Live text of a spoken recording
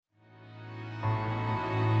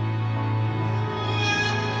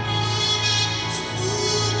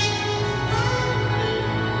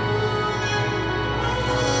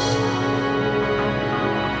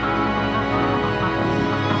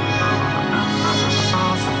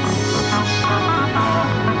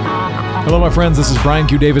Hello, my friends. This is Brian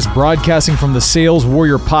Q. Davis broadcasting from the Sales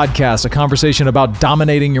Warrior Podcast, a conversation about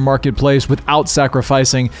dominating your marketplace without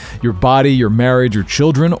sacrificing your body, your marriage, your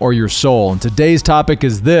children, or your soul. And today's topic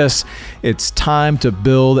is this: it's time to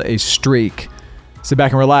build a streak. Sit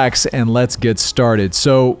back and relax, and let's get started.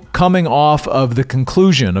 So, coming off of the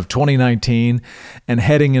conclusion of 2019 and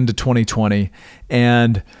heading into 2020,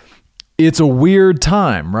 and it's a weird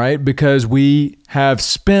time, right? Because we have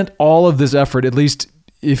spent all of this effort, at least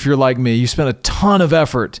if you're like me, you spent a ton of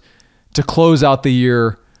effort to close out the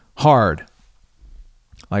year hard.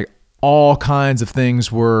 Like all kinds of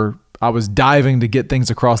things I was diving to get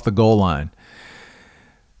things across the goal line.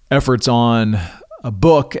 Efforts on a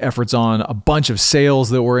book, efforts on a bunch of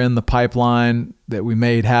sales that were in the pipeline that we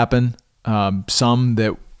made happen. Some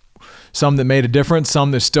that made a difference,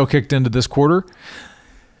 some that still kicked into this quarter.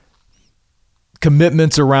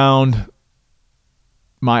 Commitments around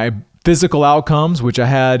my physical outcomes, which I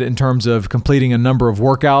had in terms of completing a number of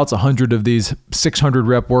workouts, 100 of these 600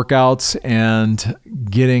 rep workouts, and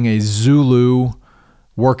getting a Zulu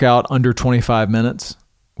workout under 25 minutes,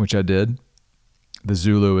 which I did. The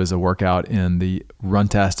Zulu is a workout in the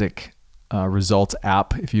Runtastic Results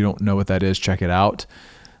app. If you don't know what that is, check it out.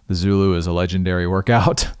 The Zulu is a legendary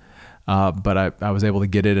workout, but I was able to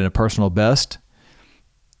get it in a personal best.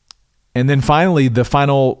 And then finally, the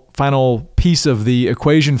final piece of the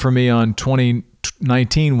equation for me on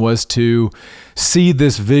 2019 was to see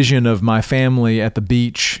this vision of my family at the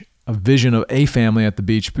beach, a vision of a family at the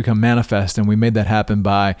beach become manifest. And we made that happen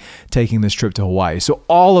by taking this trip to Hawaii. So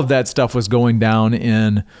all of that stuff was going down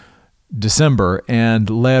in December and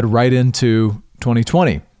led right into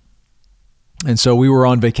 2020. And so we were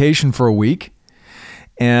on vacation for a week,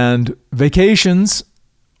 and vacations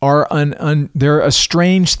are they're a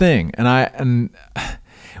strange thing, and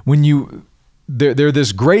when they're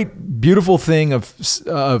this great, beautiful thing of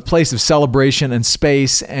a place of celebration and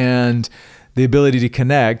space and the ability to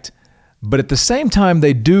connect, but at the same time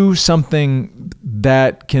they do something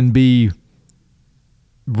that can be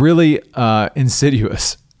really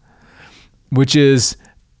insidious, which is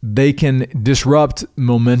they can disrupt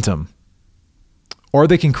momentum, or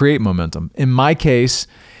they can create momentum. In my case,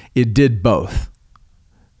 it did both.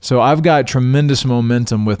 So I've got tremendous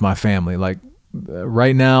momentum with my family. Like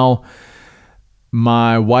right now,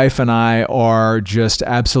 my wife and I are just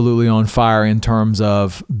absolutely on fire in terms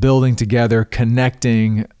of building together,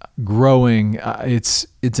 connecting, growing. It's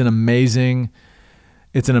an amazing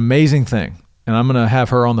thing. And I'm going to have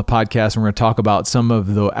her on the podcast, and we're going to talk about some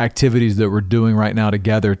of the activities that we're doing right now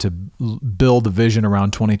together to build the vision around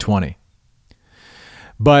 2020.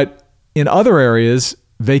 But in other areas,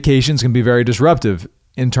 vacations can be very disruptive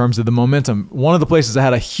in terms of the momentum. One of the places I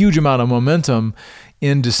had a huge amount of momentum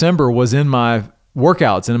in December was in my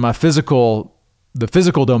workouts and in my the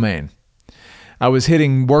physical domain. I was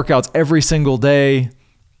hitting workouts every single day,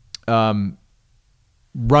 running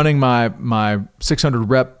my 600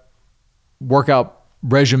 rep workout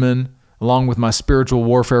regimen along with my spiritual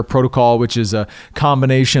warfare protocol, which is a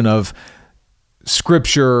combination of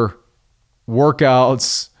scripture,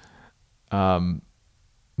 workouts,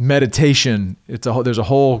 meditation. There's a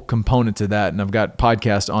whole component to that, and I've got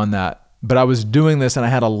podcasts on that. But I was doing this, and I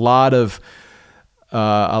had a lot of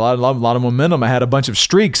momentum. I had a bunch of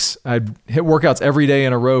streaks. I'd hit workouts every day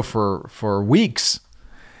in a row for weeks.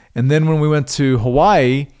 And then when we went to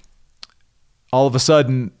Hawaii, all of a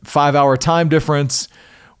sudden, 5-hour time difference.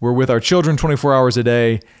 We're with our children 24 hours a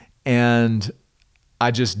day, and I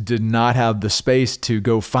just did not have the space to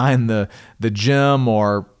go find the gym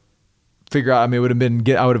or figure out. I mean, I would have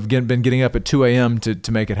been getting up at 2 a.m.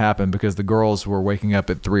 to make it happen, because the girls were waking up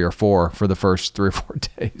at 3 or 4 for the first 3 or 4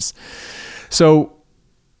 days. So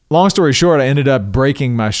long story short, I ended up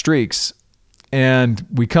breaking my streaks, and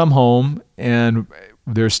we come home, and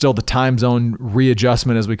there's still the time zone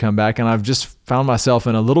readjustment as we come back. And I've just found myself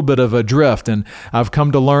in a little bit of a drift, and I've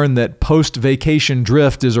come to learn that post-vacation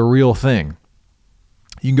drift is a real thing.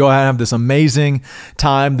 You can go ahead and have this amazing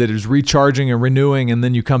time that is recharging and renewing, and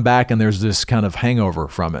then you come back and there's this kind of hangover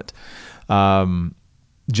from it,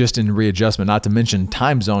 just in readjustment, not to mention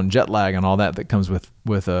time zone jet lag and all that comes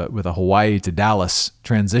with a Hawaii to Dallas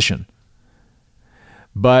transition.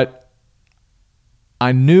 But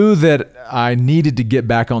I knew that I needed to get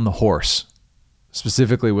back on the horse,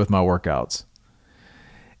 specifically with my workouts.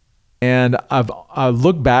 And I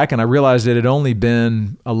looked back and I realized it had only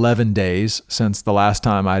been 11 days since the last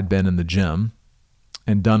time I'd been in the gym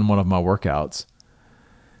and done one of my workouts.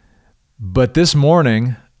 But this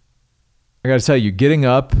morning, I got to tell you, getting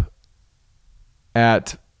up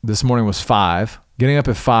this morning was 5. Getting up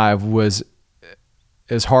at 5 was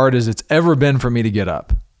as hard as it's ever been for me to get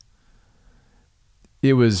up.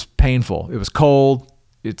 it was painful. It was cold.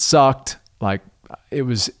 It sucked. Like, it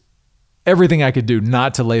was everything I could do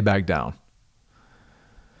not to lay back down.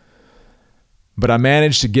 But I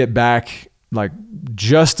managed to get back like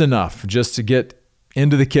just enough just to get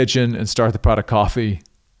into the kitchen and start the pot of coffee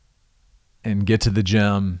and get to the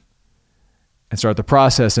gym and start the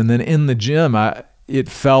process. And then in the gym, it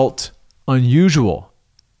felt unusual.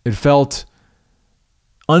 It felt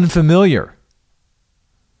unfamiliar.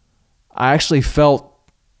 I actually felt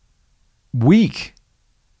weak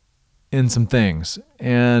in some things,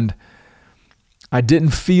 and I didn't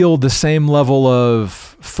feel the same level of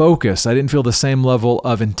focus. I didn't feel the same level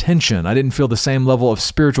of intention. I didn't feel the same level of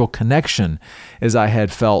spiritual connection as I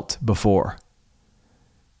had felt before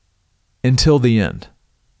until the end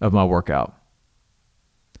of my workout.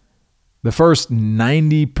 The first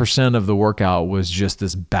 90% of the workout was just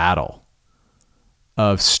this battle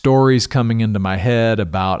of stories coming into my head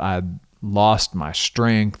about I'd lost my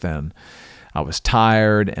strength and I was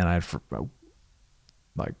tired and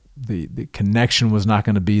the connection was not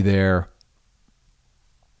going to be there.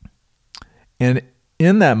 And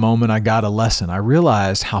in that moment, I got a lesson. I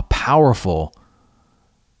realized how powerful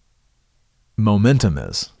momentum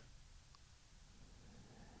is.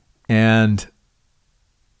 And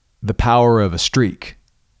the power of a streak.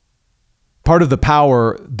 Part of the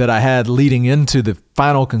power that I had leading into the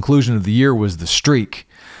final conclusion of the year was the streak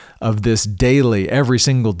of this daily, every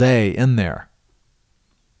single day in there.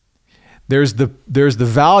 There's the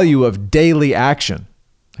value of daily action,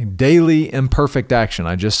 daily imperfect action.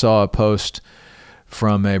 I just saw a post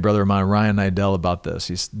from a brother of mine, Ryan Nidell, about this.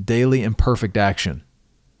 He's daily imperfect action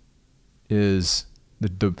is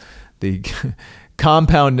the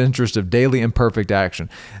compound interest of daily imperfect action.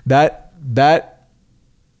 That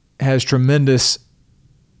has tremendous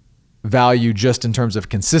value just in terms of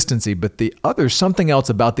consistency, but there's something else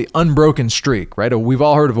about the unbroken streak, right? We've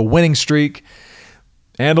all heard of a winning streak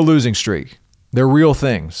and a losing streak. They're real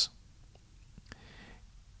things.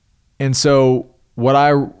 And so what I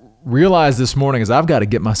realized this morning is I've got to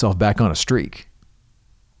get myself back on a streak.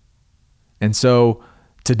 And so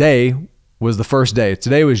today was the first day.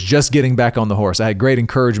 Today was just getting back on the horse. I had great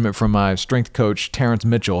encouragement from my strength coach, Terrence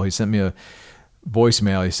Mitchell. He sent me a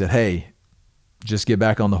voicemail. He said, "Hey, just get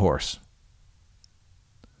back on the horse."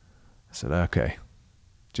 I said, "Okay,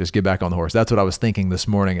 just get back on the horse." That's what I was thinking this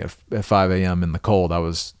morning at 5 a.m. in the cold. I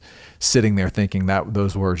was sitting there thinking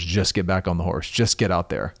those words, just get back on the horse, just get out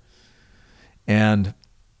there. And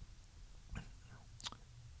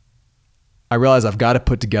I realized I've got to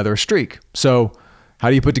put together a streak. So how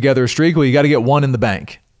do you put together a streak? Well, you got to get one in the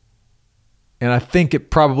bank. And I think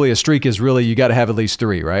a streak is really, you got to have at least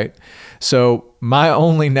 3, right? So my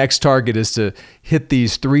only next target is to hit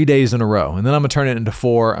these 3 days in a row. And then I'm going to turn it into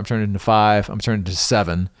 4. I'm turning it into 5. I'm turning it into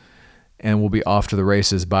 7. And we'll be off to the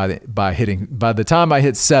races by the time I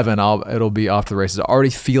hit 7, it'll be off to the races. I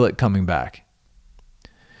already feel it coming back.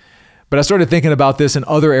 But I started thinking about this in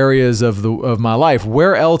other areas of my life.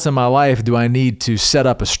 Where else in my life do I need to set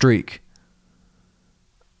up a streak?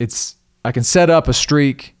 I can set up a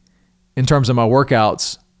streak in terms of my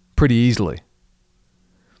workouts pretty easily.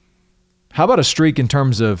 How about a streak in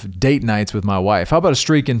terms of date nights with my wife? How about a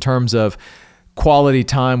streak in terms of quality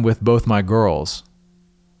time with both my girls?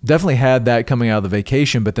 Definitely had that coming out of the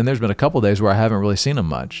vacation, but then there's been a couple of days where I haven't really seen them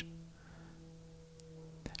much.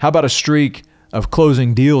 How about a streak of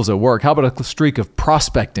closing deals at work? How about a streak of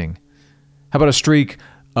prospecting? How about a streak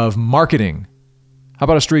of marketing? How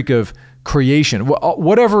about a streak of creation?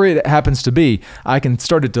 Whatever it happens to be, I can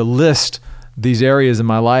start to list these areas in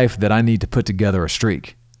my life that I need to put together a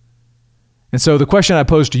streak. And so the question I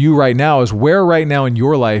pose to you right now is, where right now in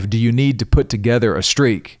your life do you need to put together a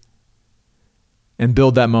streak and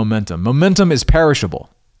build that momentum? Momentum is perishable.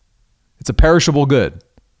 It's a perishable good.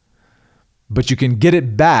 But you can get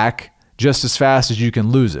it back just as fast as you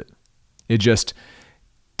can lose it. It just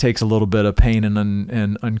takes a little bit of pain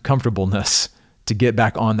and uncomfortableness to get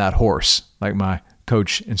back on that horse, like my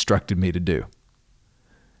coach instructed me to do.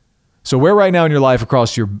 So where right now in your life,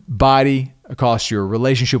 across your body, across your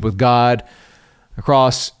relationship with God,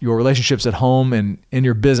 across your relationships at home and in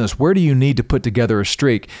your business, where do you need to put together a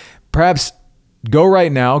streak? Perhaps go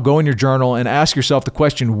right now, go in your journal and ask yourself the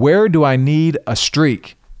question, where do I need a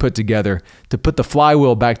streak put together to put the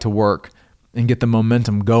flywheel back to work and get the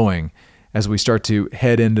momentum going as we start to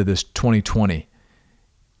head into this 2020?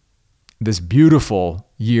 This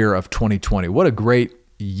beautiful year of 2020. What a great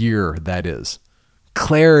year that is.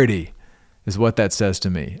 Clarity is what that says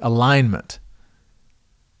to me. Alignment.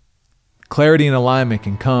 Clarity and alignment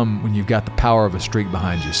can come when you've got the power of a streak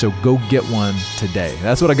behind you. So go get one today.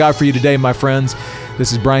 That's what I got for you today, my friends.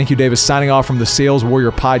 This is Brian Q. Davis signing off from the Sales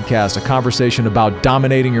Warrior Podcast, a conversation about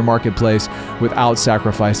dominating your marketplace without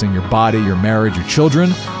sacrificing your body, your marriage, your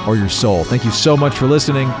children, or your soul. Thank you so much for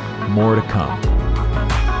listening. More to come.